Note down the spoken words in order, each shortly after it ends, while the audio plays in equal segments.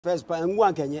First, and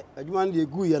one can you want the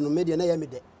good and media na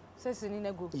yamide.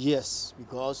 Yes,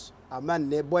 because a man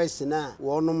ne boys na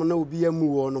one no be a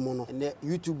moo or no mono and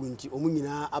YouTube winti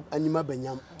omuna anima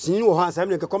benyam. Sinu has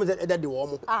having a comment at the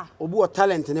warm. Obu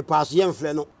talent in a past young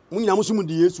flannel. Muna Musumu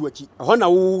de Yesuachi. A honor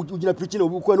would preaching of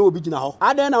Buko be now.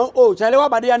 I don't know. Oh, Chalewa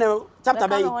Badiano, chapter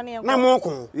bay. No more,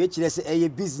 which is a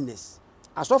business.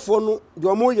 I saw for no, the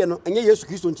Omoyano, and yes,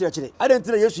 Christian church. I didn't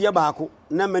tell Yesu Yabako,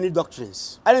 not many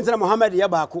doctrines. I didn't tell Mohammed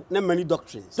Yabako, not many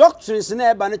doctrines. Doctrines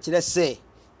never let's say.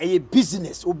 A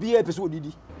business or be a episode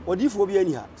didi or di for be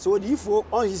anyhow. So di for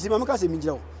on his mamaka se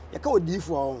minjao. Ya ka di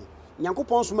for on.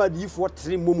 Nyankopon soma di for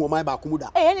 3 momo my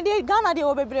bakumuda. Any day Ghana de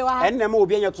obebre wa. And na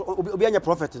obi anya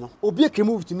prophet no. Obi can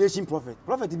move to nation prophet.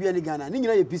 Prophet be any Ghana. Ni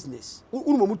nyina ye business.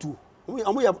 Unu mutu.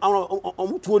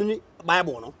 Omutu ni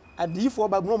Bible no. Adi for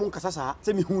ba no mon kasa sa.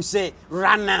 Se mi hu say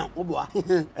run now. Oboa.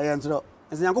 Ntro.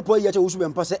 Nse Nyankopon yi ya che wo su be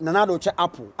mpa se na na do che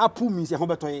apple means e ho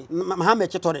betoye ma me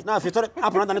che tore na afi tore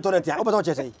apple na tore tia obeto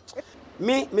che sei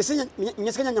me se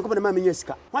nyesika Nyankopon na ma me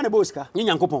nyesika wana bo sika nye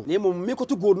Nyankopon na mo me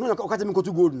kotu gold no na okata me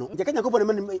kotu gold no je ka Nyankopon na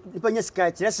ma nipa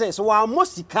nyesika kire se so wa mo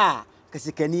sika ka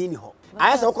sika ni ni ho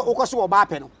ayesa okoso wo ba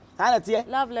pe no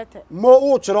love letter mo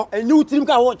wo choro eni utirim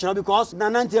ka wo choro because na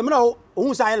nantie me na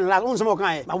ohun sa ile la ohun so mo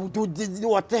kan ye ma wudu di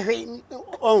wo te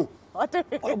on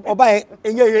oba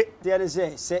enye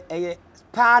ye say eye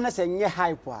pa na se nye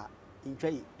hype a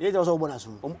ntwa yi e dey so obo na so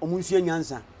omunsu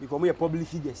anyansa because mo ye public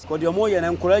figures ko de mo ye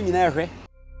na nkora nyina ehwe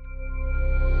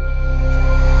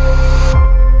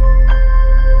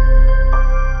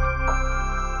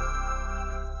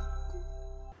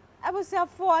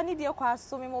abusiafo ani de kwa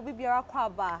so me mo bibiara kwa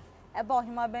ba eba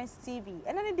Ohima Benz TV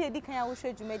ena ne de di kan ya wo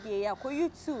hwe dwumadie ya ko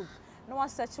YouTube no wa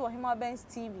search Ohima Benz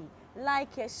TV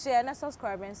like share and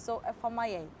subscribe and so efama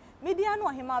ye media no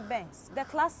Ohima Benz, the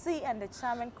classy and the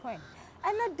charming queen.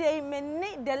 And a day me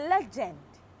the legend.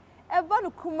 Eba no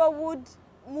Kumawood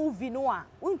movie noa.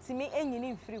 Untimi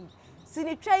enyini mfrim.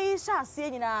 Sinitwa yi sha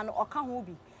se nyina no oka ho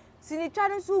bi. Sinitwa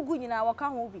nso gu nyina waka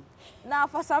ho bi. Na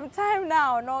for some time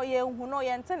now no ye hu no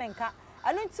ye ntenenka.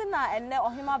 Anu ntina enne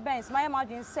Ohima Benz my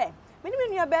imagine say. Meni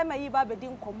nua be ma yi ba bedi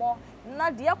nkomo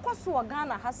na de yakoso wo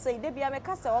Ghana ha sei de bia me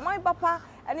kasa o man papa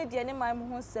ene de ne man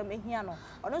ho nsem ehia no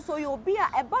ono so ye obi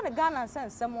a eba ne Ghana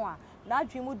nsem a na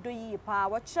adwen mu do yi pa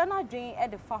wo kire na adwen e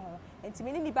de fa ho enti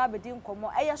meni ni ba bedi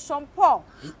nkomo eye Shampoo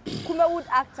Kumawood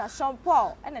actor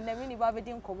Shampoo ene na meni ba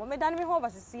bedi nkomo me dan me ho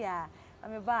basisi a na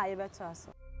me ba ye beto aso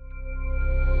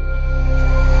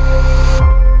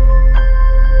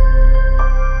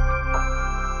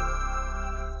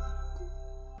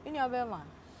Bema.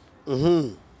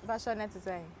 Basho net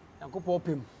say. Nyankopon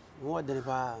pem. Wo de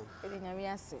pa. Ele nyame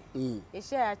ase. E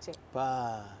share ache.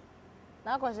 Pa.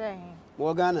 Na ko share hin.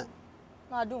 Wo Ghana.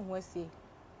 Na adu hu asie.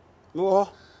 Wo.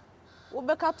 Wo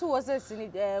beka to wo se sini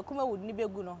Kumawood ni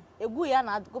begu no. Egu ya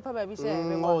na go pa ba bi share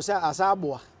be. O se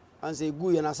asaboa. An se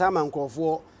egu ya na sama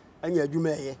nkrofo anya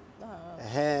adwuma eye.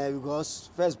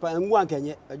 Because first pa ngu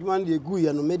ankenye adwuma no de egu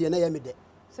ya no media na ya mede.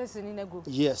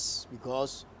 Yes,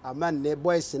 because a man ne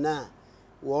boys na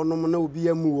wonom na obi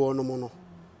amu wonom no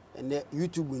and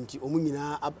YouTube nti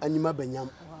omunyina anima benyam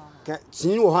ka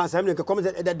sinu wo ha sam ne ka comment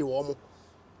e de wo mo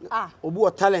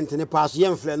obu talent ne pass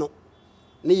yem fle no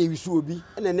na ye wisu obi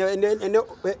ene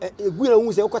egu na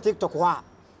hu se ko TikTok ho a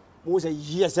mo se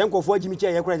yes enkofo agimi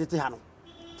che ye kora tete ha no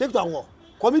TikTok wo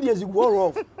comedians gu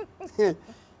wo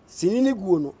sinu ne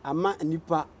gu no ama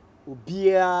nipa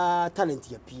obia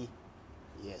talent ya pie.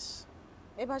 Yes.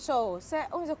 Eba show say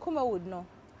onse Kumawood no.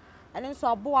 Ane so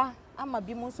aboa ama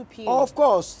bi mo so pie. Of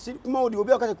course, Kumawood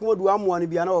obi akase Kumawood amoa ne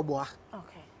bia na oboa.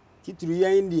 Okay. Titru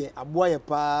yan de aboa ye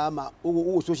pa ma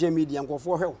o social media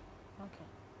nkofo hwe.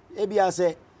 Okay. Ebia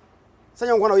say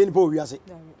sanya nkwa na oye ni pa owiase.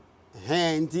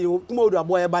 Nti Kumawood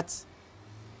aboa ye but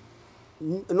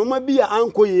no ma bia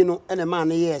ankoyi no ene ma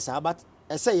na yes but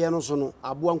ese ye no so no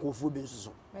aboa nkofo bi nso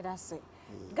so. Me da say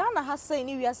Ghana has say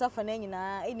ni wiasa fa na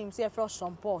nyina enim say fresh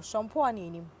shampoo ani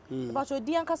enim but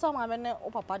odi ankasa ma me ne o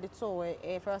papa de to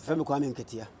fresh fa me kwa me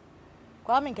nketia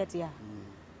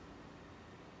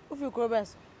o fi ko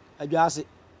bes adwaase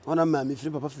ona ma me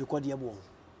firi papa firi kwade ebo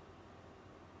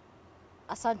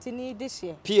asantini this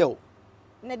year pio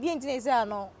na die ntina say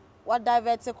ano what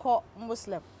divert ko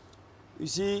Muslim you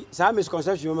see some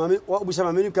misconception ma me obu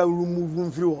sama me ka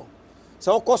remove firi wo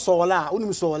so ko sola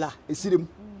onim sola esirem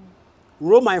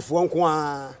Roman for nko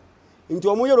nti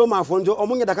omonye Roman for nti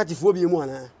omonye dakatifo bi mu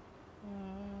ana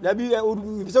la bi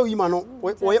se oyima no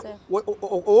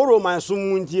o Roman sum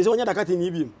nti se onye dakati ni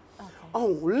bi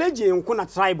oh legend nko na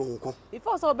tribe nko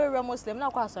before so be Muslim na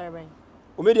kwa sorry ben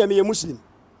o media me Muslim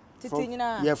Titi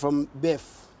nyina. Yeah, from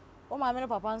birth. O ma me no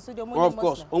papa nso de of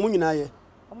course, o mu nyina ye.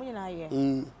 Omo na ye.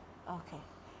 Okay.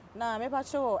 Na me pa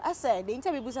cho I said the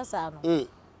interview busa sa no.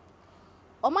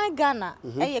 Oh my Ghana,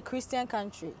 a Christian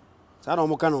country. Sa na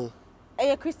omo ka no.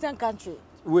 A Christian country.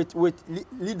 Wait,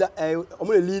 leader omo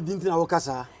leading thing na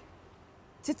kasa.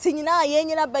 Titi nyina ye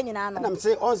nyina ba nyina no. Na me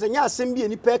say on say nya asem bi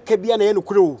enipa ka bia na ye no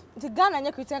kure o. Ti Ghana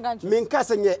nya Christian country. Me nka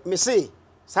say nye me say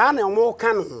sa na omo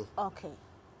ka no. Okay.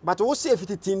 But wo say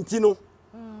fiti tinti no.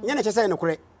 Nya na chese no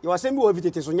kure. Ye asem bi wo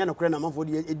fiti so nya no kure na mafo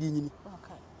di edi nyini.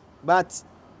 Okay. But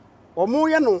omo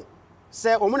ye no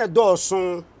say omo na do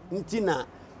so nti na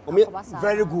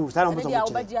very good.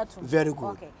 Very good.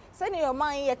 Okay. Send your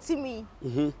mind yet to me.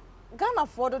 Ghana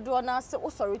for the door na se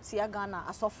authority Ghana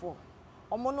asofo.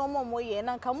 Omo no mo ye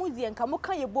na nka mudi nka mo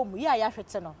kan ye bom ya ya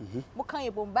hwete no. Mo kan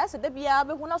ye bom ba se da bia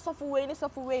be hu na sofo we ni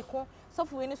sofo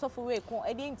we ko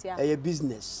e dey ntia. E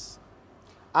business.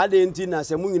 Ade nti na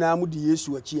se mu nyina mu di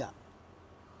Yesu achi a.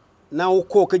 Na wo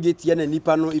ko ka getie na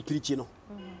nipa no e preach no.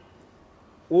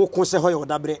 Wo ko se hoye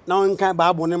odabre na nka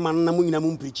baabo ne man na mu nyina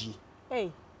mu preach.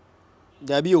 Hey.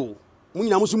 Gabi o mu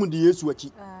nyina musu mu di Yesu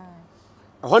achi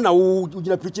ho na wo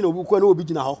gina preaching obi ko na obi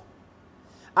gina ho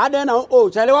ade na o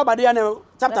chale wa bade ya na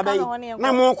chapter bay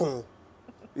na mo ko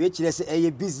we kire se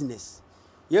eye business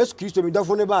Yesu Kristo mi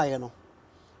dofo ne ba ye no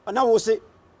na wo se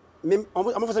me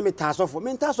am se me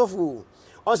tasofo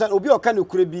on say obi o ka ne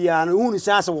kure bia na hu ni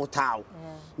se ase wo taw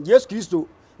Yesu Kristo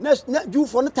na ju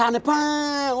fo ne ta ne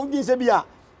pa on gin se bia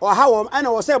o ha wo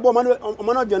ana wo se bo ma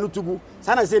no dwanu tugu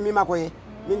sana se mi makoye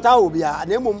minta obia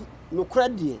na emom no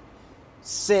kradie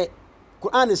se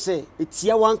Quran se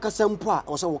etia wankasa mpo a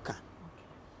wo se woka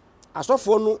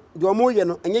asofo no de omo ye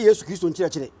no enye Yesu Kristo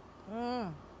nkire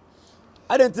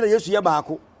adentre Yesu ye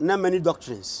baako na many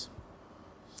doctrines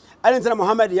adentre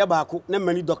Muhammad ye baako na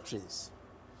many doctrines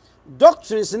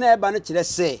na eba na kire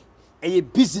se eye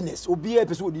business obi e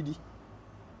pese odidi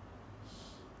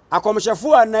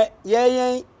akomshefo ana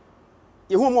ye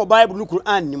hu mo Bible no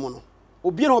Quran ni mo no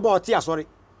obi na oba ote asori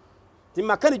ti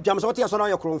makani dwam so ote asori na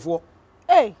yakronfo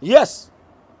yes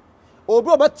obi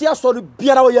oba te asori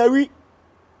biara wo yawi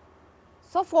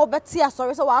so for beti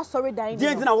asori so wa asori dan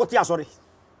ni na wo te asori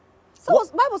so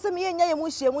Bible say me nya ye mu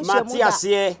hie mu da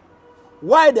Matias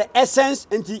why the essence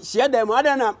enti hie da mu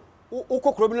ada na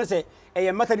ukokro bi no say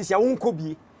eye methodist ya wonko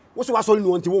bi wo so wasori ni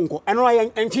wonti wonko eno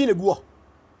aye entwi na guo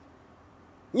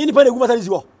nyini pa na gu methodist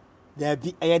wo there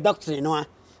be eye doctrine no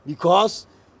because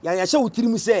ya she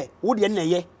wutirim say wo de na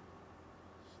ye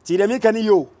ti dem kan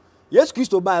yo Yes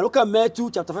Christo by look at Matthew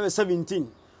chapter 5:17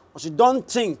 or she don't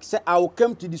think say I will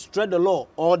come to destroy the law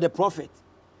or the prophet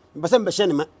mbasem be hye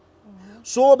ma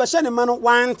so be hye ma no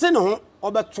wante ne ho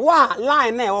obetoa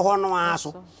line na e ho no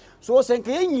aso so se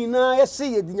nka nyina ye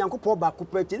se ye di Nyankopɔ ba ko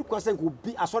pa tiri kwa se nka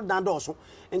obi asor dan do so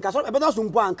nka so e be do so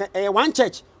mpo anka one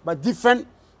church but different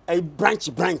a branch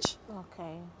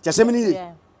okay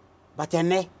jasemini but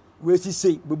ene we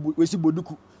si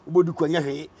boduku oboduku anya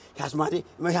hwe hasmade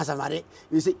me hasamade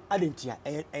we say adentia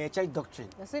e church doctrine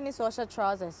you see ni social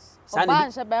trousers oba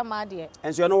nche be ma de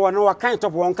enso no wo no wa kan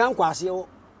top won kan kwase wo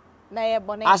na ye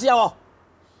bone ase wo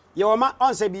ye wo ma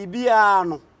on se bibia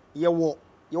no ye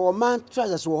wo man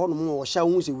trousers wo ho no mo wo sha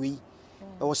hu se we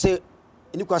wo se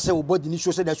ni kwase wo body ni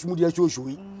show se da shumudi a show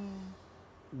yi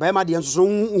be ma de enso so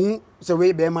hu se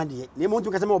we be ma de ni mo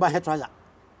tun ka se mo ba he trouser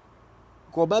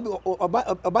ko oba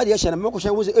de hye na me ko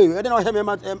hye wo se e de na hye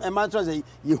me ma trouser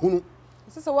ye hunu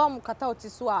se wa mu kata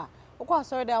otiso a wo ko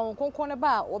asori da won konkon ne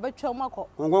ba wo betwa mu akọ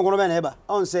konkon be na eba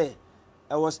on say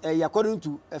I was according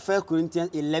to 1 Corinthians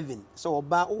 11 so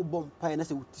oba wo bom pai na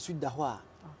se wotisu da ho a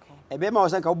okay e be ma wo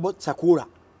san ka wo sakura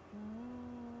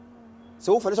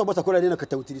so wo fa so wo sakura de na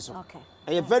kata otiri so okay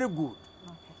e very good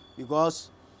okay because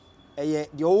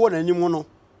de owo na ni mu no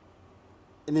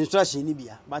in instruction ni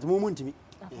bia but mo ntimi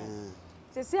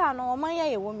se ano man ya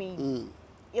ye wo me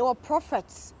ye wo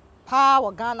prophets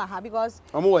power Ghana ha because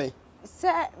omo we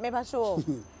say me pa show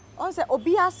on say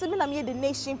obi ase me na me the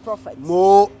nation prophet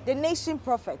the nation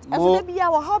prophet eso de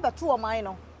bia wo how beto o man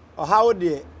no o how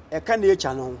de e ka na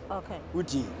echa no okay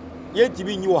uti ye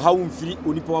tibi nyi wo how mfiri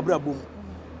onipa obra bom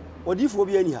odifo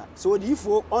obi ani ha so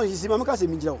odifo on hisi ma meka se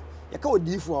mi gira wo ye ka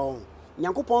odifo on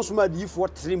Nyankopon soma odifo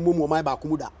 3 mom o man ba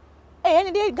komuda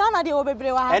eni de Ghana de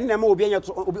obebre wa ha enne ma obi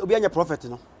anya prophet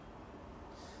no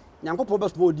Nyankopon ba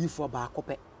soma odifo ba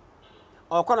kope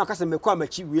okọ na kase mekọ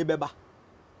amachi wie beba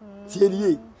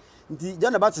tieliye nti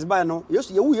John the Baptist ba no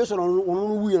Yesu Yesu no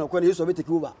wu ye no kwa Yesu be take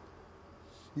over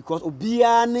because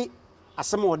obia ne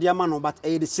asem ode ama no but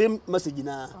the same message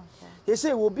na he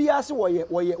say obia se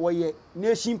woye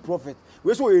nation prophet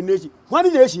we say woye nation who ni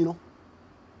nation no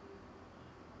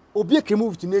obia can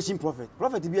move to nation prophet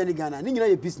be any Ghana ni nyina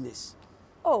ye business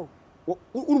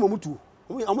unu momutu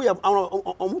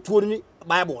omu tuo ni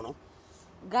Bible no.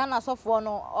 Ghana sofo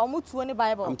no omu tuo ni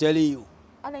Bible. I'm telling you.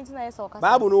 Adentina yes okasa.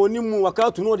 Bible no onimu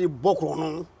waka tu no de bokro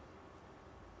no.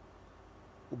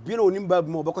 Obi na onim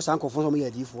Bible mo beko sanko fo so mo ya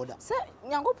adifo da. Se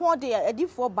Nyankopon de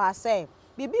adifo ba se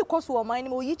bibi koso wo man ni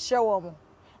oyi kire wo mo.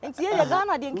 Enti ye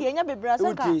Ghana de nke enya bebra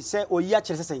se ka. Uti se oyi a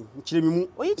kire sesen kire mi mu.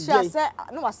 Oyi kire se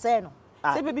no wase no.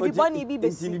 Se bibi boni bi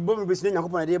besi. Bibi boni besi na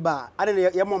Nyankopon de ba. Ade na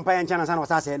ye mo mpa ya ncha na sa na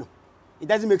wasa se no. It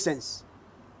doesn't make sense.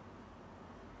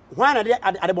 Why na de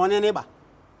ade boni ne ba?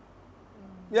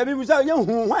 Ya bi musa ye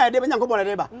hu why de Nyankopon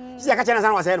de ba? Si ya ka kire na sa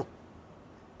na wasa no.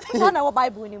 So na wo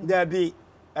Bible ni mu. There be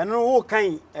eno wo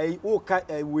kan wo ka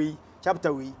we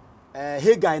chapter we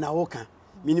Haggai na wo kan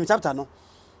minim chapter no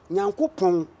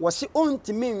Nyankopon wo se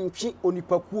ontime ntwe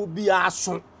onipakuo bi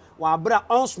aso wa bra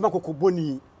onsoma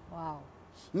kokoboni. Wow.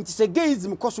 Nti se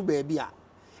geism koso ba bia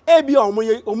e bia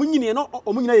omunyine no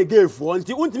omunyina ye geifo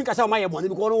nti ontime ka se omaye bone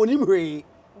bi ko onim hwe.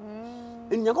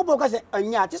 Nyankopon ka se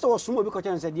anya ti se wo somo bi ko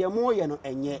chen se de mo ye no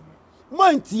enye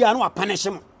mo ntia no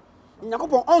apanish mo.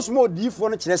 Nyankopon onsoma odifo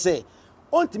no kire se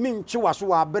ontime ntwe waso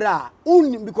wa bra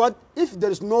because if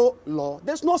there is no law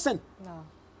there's no sin. No.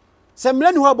 Se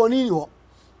mlani ho aboni ni ho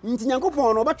nti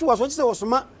Nyankopon no obetwe waso kise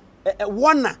osoma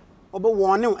wona obe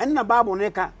wone enna Bible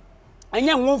ne ka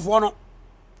enye nwofo no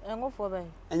enwofo be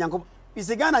Nyankopon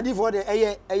isigana di for the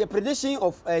eye prediction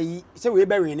of say we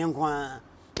be we ne nko a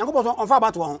Nyankopon so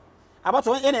onfa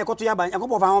abato ye na ekoto ya ba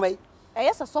Nyankopon fa ho be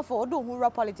eye se sofo odo hu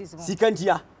politics mo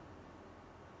sikantia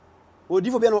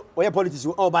odifo be no oye politics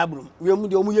o Bible we mu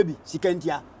de omu ye bi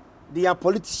sikantia they are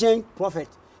politician prophet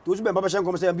to so be baba shen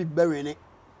kom say be we ne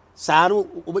saano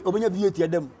obenya VAT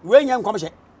adam we nya nkom hye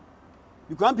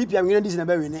because people are winning this na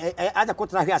be we ne aja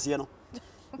kotra hwe ase no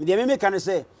me de me kan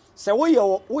say we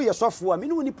ye sofo a me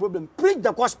no ni problem preach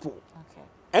the gospel. Okay.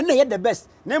 And they the best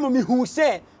na mo me hu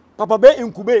say papa be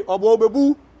incube obo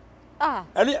obebu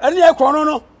ani e krono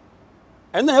no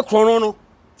and na e krono no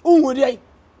unhu de ai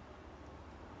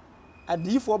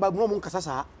adifo ba mo nkasa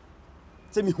sa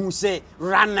say me hu say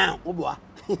run now oboa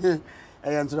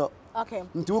ayantro. Okay.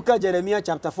 Ntuka Jeremiah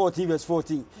chapter 14 verse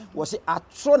 14 was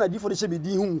atro na difo de she be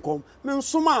di hu nkom me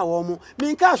nsoma wo mo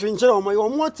me nka ahwenkyere wo mo yo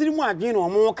mo tiri mu adwen no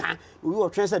mo ka owi wo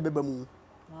twen se beba mu.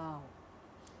 Wow.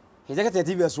 Executive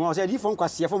TV verse 1 was difo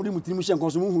nkwase fo mo di mutiri mu hye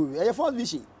nkonso mu hu e fourth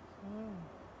vision.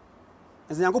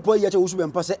 Nyanko po ye che wo su be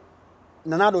mpa se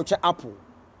na na do che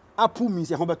apple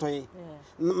means e ho betoye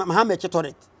ma me che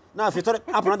toilet na afi toilet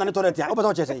apple na toilet ya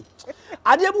obeto che sei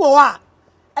ade bu wo a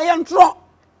e ye ntro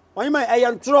oyima e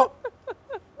ye ntro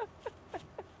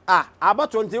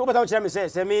about 20 obeto che me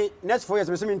say me next 4 years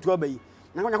me say me ntu abayi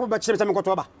nyanko ba che me say me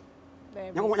koto aba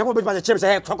nyanko ba che me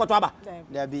say koto aba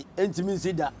there be intimi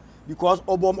see that because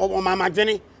obo mama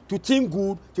dwene to think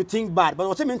good to think bad but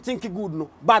what I mean think good no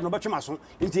bad no betwema so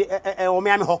nti o me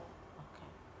ame ho.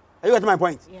 Are you get my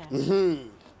point? Yeah.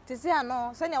 Tisi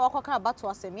ano se ne wakoka abato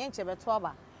asem ye nche beto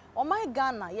aba o my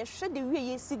Ghana ye hwe the way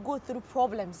ye see go through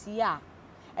problems here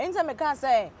anytime me can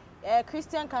say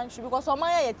Christian country because o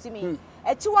my ye timi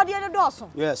echi wode ne doso.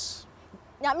 Yes.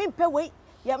 Ya me mpe we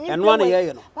ya me and one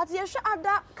ye no but ye hwe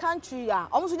other country ya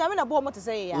o so nyame na bo mo te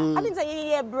say ya adi say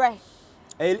ye bre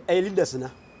e leaders na.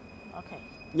 Okay.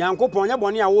 Nyankopon nya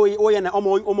bone a wo ye na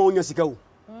omo onya sika wo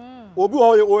obi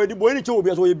o di boy ni che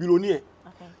obi so ye billionaire.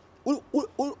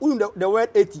 The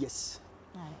word atheist.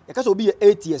 Because obi ye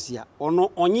atheist ya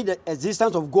ono only the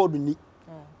existence of God ni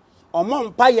omo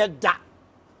mpa ye da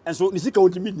and so ni sika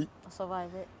wontimi ni survive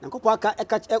it. Nyankopon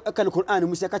aka no Quran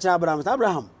mu se ka cha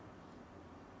Abraham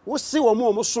wo se wo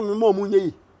mo som mo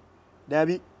nyi da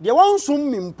bi de won som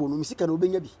mi mpo no mi sika no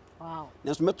obenya bi. Wow.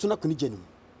 Na so meto na kuni gyanum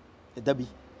da bi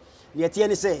ne tie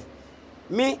ni se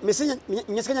me se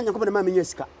nyesika Nyankopon na ma me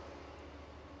nyesika.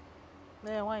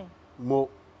 Why? Mo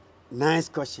nice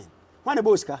question. Why na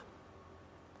boska?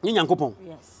 Ni Nyankopon.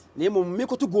 Yes. Na mo me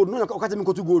kotu gold no ka me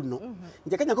kotu gold no.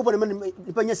 Nje ka Nyankopon na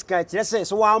nipa nyesika kire se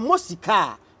so wa mo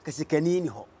sika ka sikani ni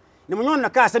ho. Ne mo nyon na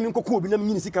ka se me koku obi na me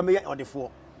nyini sika me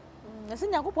odefo. Na se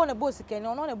Nyankopon na bo sikani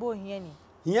ono na bo hia ni.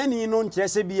 Hia ni no nkire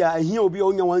se bia hia obi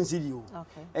onya wansidi o.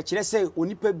 Okay. E kire se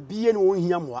onipa bie no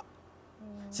hia moa.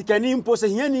 Sikani mpo se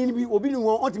hia ni bi obi ni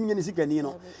won ontimi nya ni sikani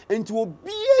no enti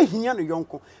obi hia no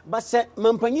yonko ba se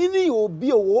mampanyi ni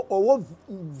obi owo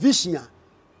vision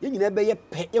ye nyina be ye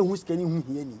pe ehu sikani hu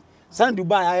hia ni san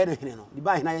Dubai aye no hene no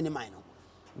Dubai na ye ni man no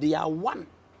they are one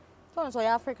so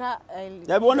Africa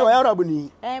ya be wona wa Arab ni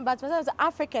but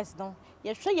Africans no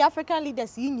ye hwe ye African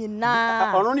leaders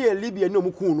nyina ono ne Libya no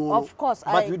mu kun no of course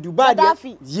but with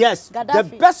Dubai yes the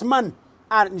best man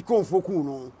are ni kon fo kun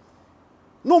no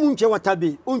no munche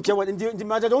watabe unche wat ndi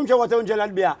maja unche wata unche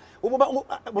landbia obo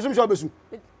bosum sho besu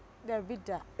There be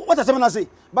that. What a seven I say.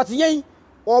 But yen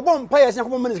or bomb payers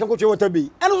and women can go to water be.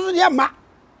 And also the ma.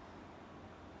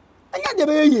 And yet the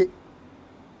baby.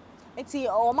 It's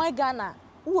oh my Ghana.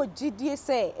 Who GD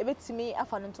say a bit to me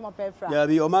after into my pay from. There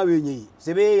be on my way.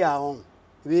 Say ya on.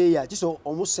 We are just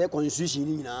almost second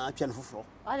constitution in a piano for floor.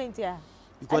 I didn't hear.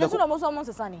 Because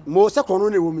almost sunny. Most second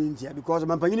only woman here because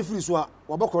my penny free swap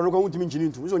or back on going to mention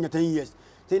into was on your 10 years.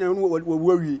 10 and what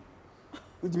worry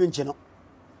with mention.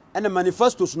 And the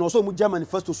manifestos no so much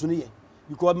manifesto soon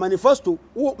because manifesto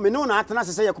oh me no na atena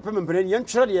say yakopem mpene yen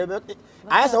twere de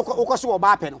I say okoso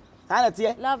oba pe no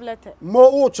love letter mo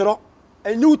wo twere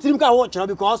enu tirim ka wo twere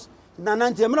because na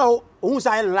nante me no ohun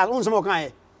say la ohun so mo kan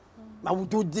e ma wo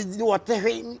do what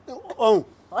oh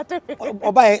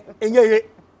oba enye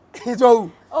so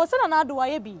oh so na do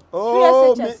waye bi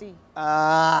free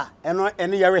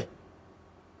eno yare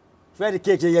free the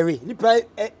cake yare ni pa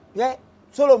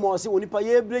Solomon say woni pa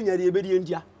ye blenya de be die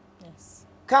ndia yes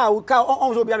ka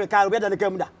on so bia me ka obi da ne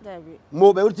kam da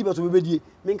mo be wuti be so be die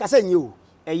me nka say nye o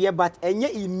eye but enye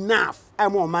enough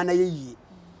am o man na ye yi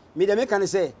me de me kan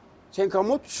say chenka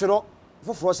mo tworo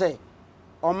foforo say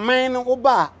o man no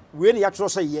oba we ne ya tworo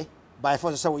say ye by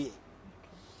force say we ye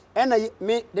ena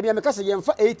me de bia me ka say ye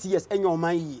mfa 8 years enye o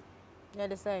man yi yeah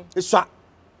they say eswa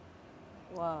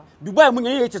wow Dubai mo nye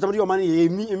 8 years somebody o man ye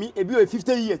ebi o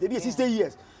 50 years ebi 60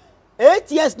 years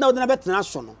 8 years now na bet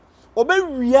national obe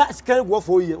wia scale go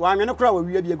for year wa nwene kra wa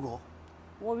wia bi ego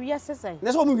wo wia sesai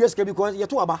na so mo wia scale because ye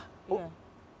to aba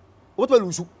o to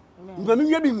lusu mpa mi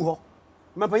wia bi mu ho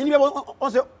mpa yin bi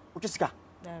on se o twesika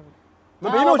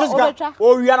mpa yin o twesika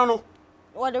o wia no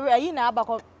wo de ayi na aba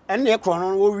ko en na ekro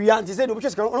no o wia nti se do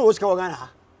twesika no o sika wo gana ha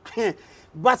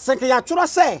but senke ya tworo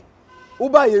se wo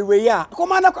ba ye we ya ko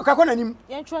ma na kakọ na nim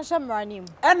ye tworo hye mra nim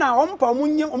e na o mpa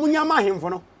omunya ma hemfo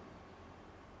no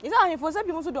is that him for say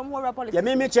people so don't worry politics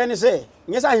ya me che ne say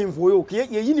nyesa hemfo yo ke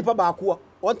ye yi nipa ba ko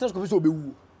on test ko fi so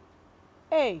obewu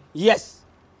yes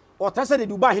o test de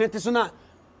Dubai hene teso na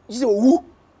yi owu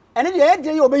ene de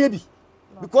ye obeye bi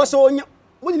because onya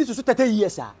mo ni so 30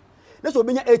 years ah na so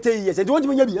obenya 80 years e won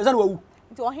nya bi esa na wawu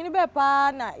nti o hene be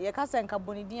pa na ye ka senka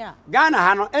bonidin a Ghana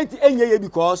ha no enti enye ye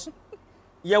because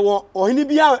ye wo o hene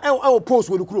bia e post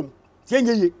wo kurom ti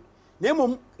enye ye na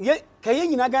mom ye kaye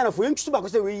nyina Ghana fo yentsu ba ko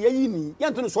se we ye ni ye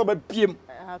nto no so ba piem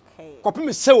okay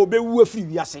kopim se obewu afiri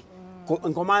wiase ko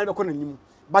nkoman be ko na nim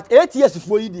but 8 years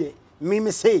fo yi de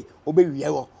me say obewie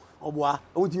wo oboa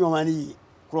owuti o man yi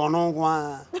kro no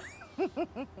kwa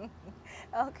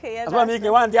okay yes aba me ke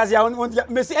wan dia sia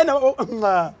me say na oh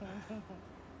my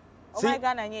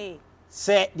God nye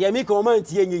se dia me ko man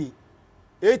tie nye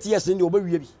 8 years ndi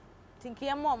obewie bi think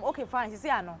your mom okay fine see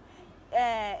ano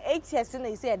 8 years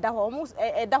na say da ho almost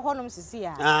da ho nom sisi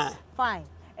a fine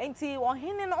enti wo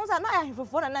hene no unsa na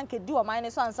ahefofo na nke di o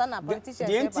man so ansa na politicians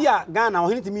de enti a Ghana wo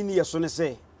hene timi ni yeso ne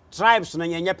say tribes na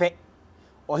nyenyepe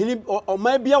o hene o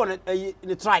ma bia wo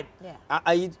ne tribe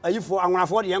ayifo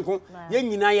anwonafo de yenko ye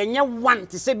nyina yenye one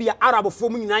te se bia arabfo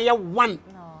mu nyina ye one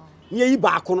ni yi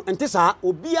ba ko no enti sa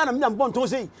obi a na me na mbonton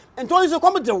sei enton so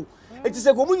komdew eti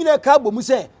se ko mu nyina ka bo mu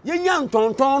se ye nya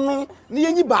ntonton no ni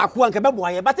yenyi ba ko anka be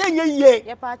boaye but enye ye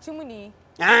ye pa chimu ni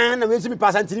na we simi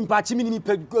pass antiri pa chimi ni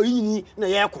pe yini na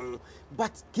ye ko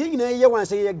but ke nyina ye wan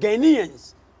say ye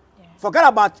Ghanaians forget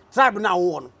about tribe na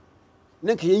wo no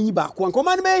na ke yenyi ba ko anka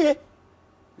man be ye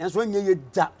na so enye ye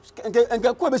da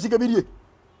enka ko be sika bi die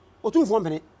otumfo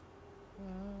mpene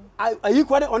ayi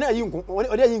ko de one ayi nko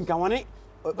one ayi nka one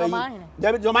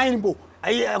David Domain bo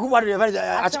ayi ku wa de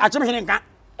achim hene nka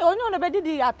onye ono be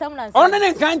didi atam na nse ono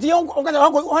ne nka nti on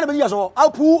ka be yaso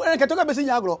apu en ka to ka be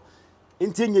sinya agro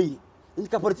nti enye yi nti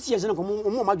ka politicians na ko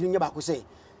mo ma dwunya ba ko se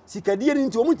sikadie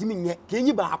nti o mutimi nye ka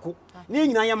enyi ba ko ne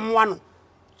nyina ye moa no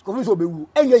ko fi so bewu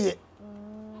enye ye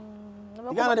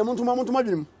Ghana de muntuma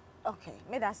dwunim okay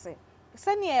me da say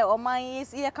sane o man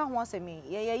ye ka ho asemi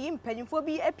ye yi mpanyimfo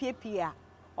bi apiepia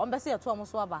on be se ye to omo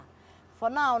so aba for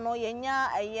now no ye nya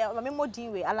me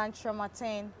modin we Alan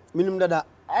Trematin minim dada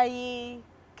ayi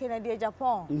Kennedy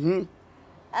Japan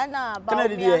ana ba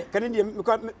Kennedy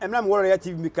emna mo ya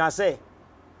TV mi ka say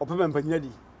opema mpanyina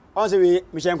di on se we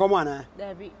mi hyen komo ana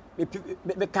da bi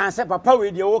me kan say papa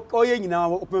we di o ye nyina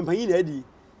opema mpanyina adi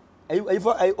ayi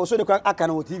for oso de aka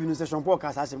na TV no session Paul ka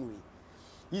asem we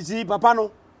yizi papa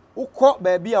no ukọ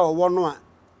ba bia wo no a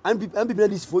ambi na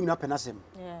dis fo nyina penasem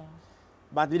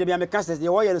but we dey am cast dey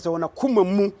wo ye so na kuma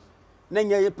mu na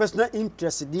nya personal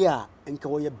interest there enka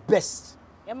wo ye best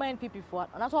MNPP for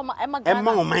na so Ghana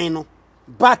Emma o man no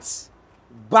but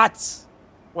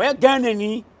wo ye Ghana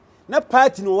ni na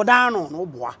party no da no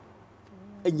boa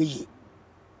enye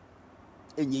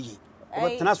yi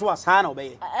But that's what Sana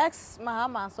obey. Ex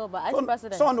Mahama so but ex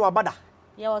president. So on Wabada.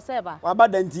 Yeah, was eba.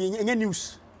 Wabada in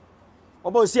news.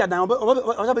 Obo see adan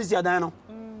obo see adan no.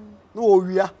 No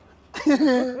owia.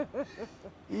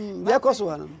 Yeah, cause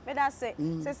one. Me that say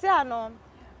say ano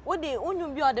wo dey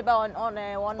unyum bi ode ba on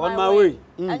my way.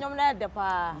 Anyom na de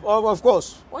pa. Of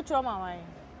course. What tro ma wan?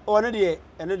 Oh, no de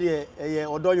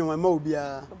odonyo ma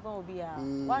obia.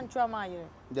 One tro ma ye.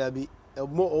 There be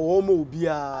mo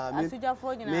obia.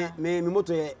 Me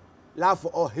moto laugh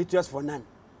for all, hatred for none.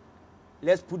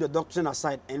 Let's put the doctrine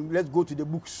aside and let's go to the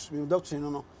books. Me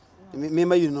doctrine no. Me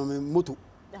moto.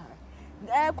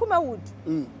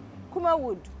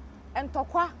 Kumawood and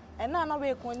Tokwa and na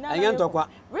we kun na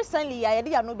recently I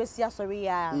dey no be sia sorry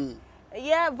ya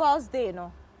yeah Val's Day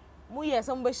no mu ye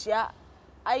some be shia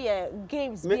aye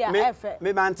games be afa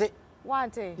me mante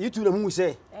wante you two mu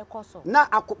say e koso na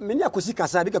me ni akosi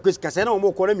kasa bi ka kosi kasa na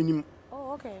mo ko na minim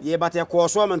oh okay ye but e ko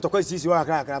so man Tokwa sisi wa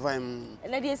kra fam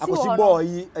akosi boy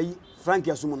yi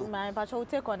Frankie asumu no my pa cho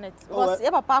take on it because e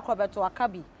papa akrobeto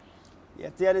akabi ye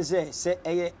tell say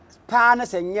eye pa na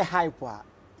se nye hype a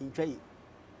ntwai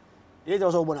ye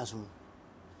do so bona sum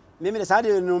me say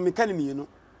de no me kan mi no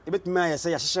e betumi aye say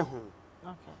ya hye ho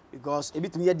okay because e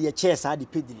betumi ye de chair sa de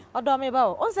pedini odo me ba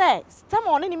o say stem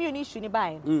on ni mi ni issue ni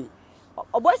bai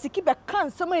o boy siki be kan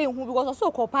some e hu because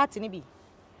so call party ni bi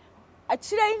a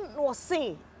kire no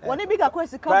say woni bi ga ko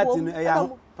sika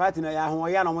bo party na ya ho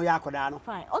ya no mo ya akoda no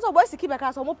fine also boy siki be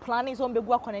kan so mo planning so be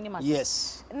gu akona ni ma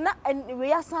yes na we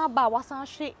ya san ba wasan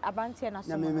hwe abantie na so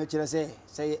na me kire say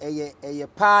eye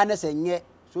pa na se nye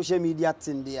social media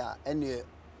thing there ene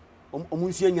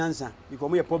omunsu anyansa because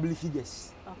mo ye public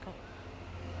figures okay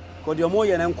ko de mo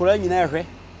ye na nkora nyina ehwe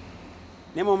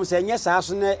ne mo se nye saa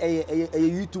so na eye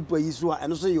YouTube yi so a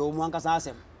eno so ye o mo ankasa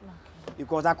asem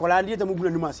because akola ndi te mo guna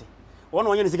numa ase wona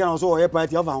onye ne sika na so o ye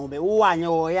party of ahun be wo anye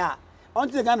o ya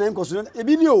onti ga na nkoso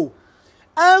ebi ni o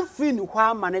amfin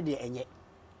hwa ma ne de enye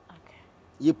okay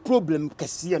ye problem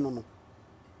kase no no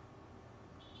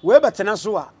we betena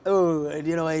so a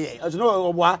you know as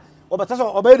no oboa obeta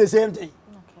so obey the same thing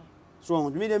okay so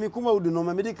me de me Kumawood no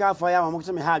ma medical fire ma mo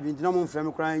se me ha adwin na mo mfrɛ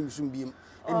me kran yusum biem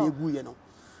ene egu ye no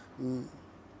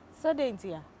so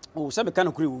dentia oh se be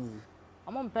kan kure wo mu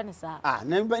amo mpe ne sa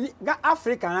na ga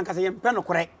Africa na nka se ye mpe no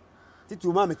kure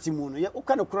titu ma metimu no ye o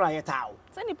kan kure aye tawo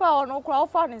se nipa ono kura o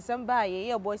fa ne nsem ba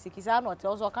ye boy sikisa na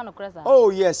o so kan kure sa oh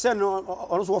yes se no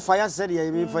ono so fire se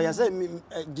de me fire se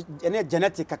ene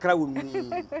genetic kakra wo mu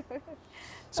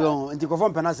so nti ko fo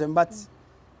mpe na se but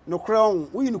no kure on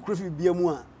wo yi no kure fi bia mu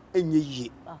a enye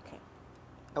yie okay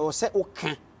e wo se o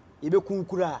kan ye be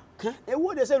kunkura kan e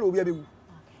wo de se no obia be wu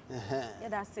yeah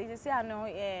that say ano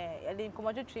e dey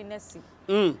komojo trainers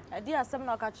e dey asem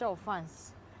na ka cho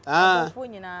fans fo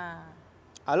nyina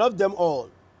I love them all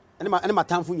ene ma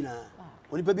tamfo nyina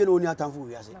oni pa bia na oni atamfo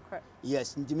wi ase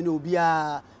yes nti me na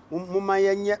obia mo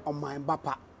mayenye oman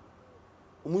bapa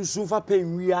omunsu fa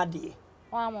penwi ade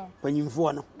wamo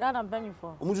panyimfo no gana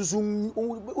panyimfo omunsu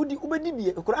ubedi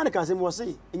bie Quran ka se mo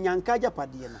se nyanka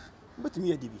japade no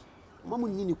betumi adi bi mamu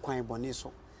nyini kwan bone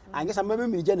so angesa mama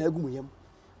mirija na agum yam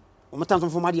omutanso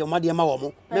fo made ma wo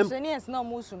mo pensioners na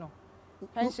omusu no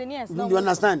pensioners no you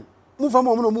understand mu fa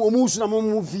mo omusu na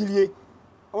mo filie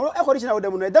o e ko dishina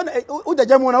odam no dan o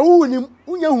daja mo na wo nim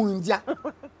unya hundia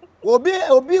obi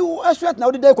aswet na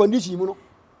odida condition mu no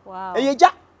wow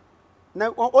eyeja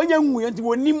na onya nwu nti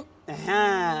wonim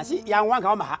si ya nwa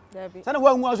ka o ma ha sana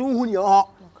wo nwu aso hu ni ho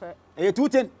okay eye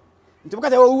 210 nti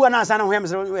bukata wo wu na asa na ho yam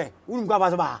se we unum kwa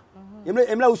ba so ba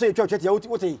emla wo so ye twetwet ya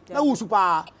wote na wo su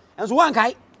pa enso wan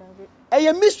kai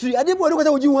eye mystery ade bo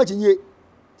odukata wo ji hu achinye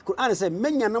Quran say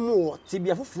menya na mo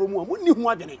tibia foforo mu a mo ni hu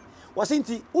adwene wo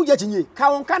senti uja chinye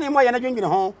ka won ka ne mo ye na dwendwene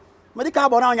ho medical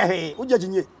bo na onya he uja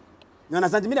chinye na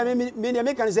santi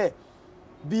me kan say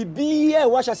bibi e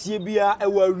wa hyasie bia e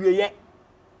wa wieye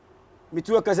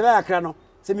mitu akasela akra no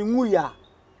se mi nwu ya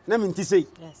na mi nti sei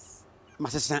yes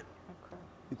masesa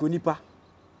iko nipa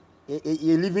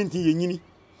e living thing ye nyini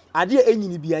ade e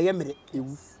nyini bia ye mere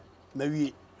ewu ma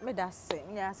wie me da se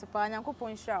nya se pa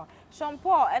nyankopon hwa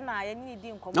shampoo e na ye nyini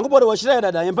di nkomo nyankopon de wo hira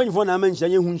dada ye mpanyifo na ama nhira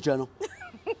ye hu nhira no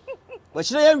wo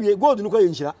hira ye wie gold no kwa ye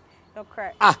nhira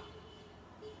okay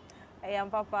ayam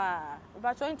papa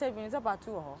ba cho interview ni part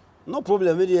 2 ho no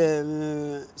problem me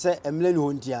de say emle ni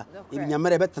hontia e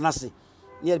nyamere betena se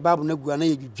ne bible na gua na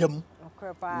ye dwudwam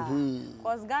okay pa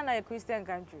cause Ghana a Christian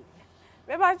country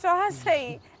me ba cho ha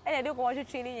say e de ko wo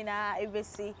twetwe ni nyina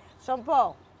ebesi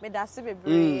shampoo me da se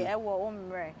bebre e wo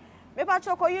omre me ba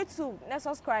cho ko YouTube na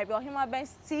subscribe Ohima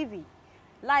Benz TV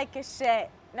like share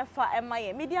na fa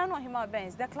emaye media no Ohima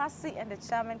Benz the classy and the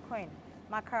charming queen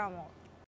makaramo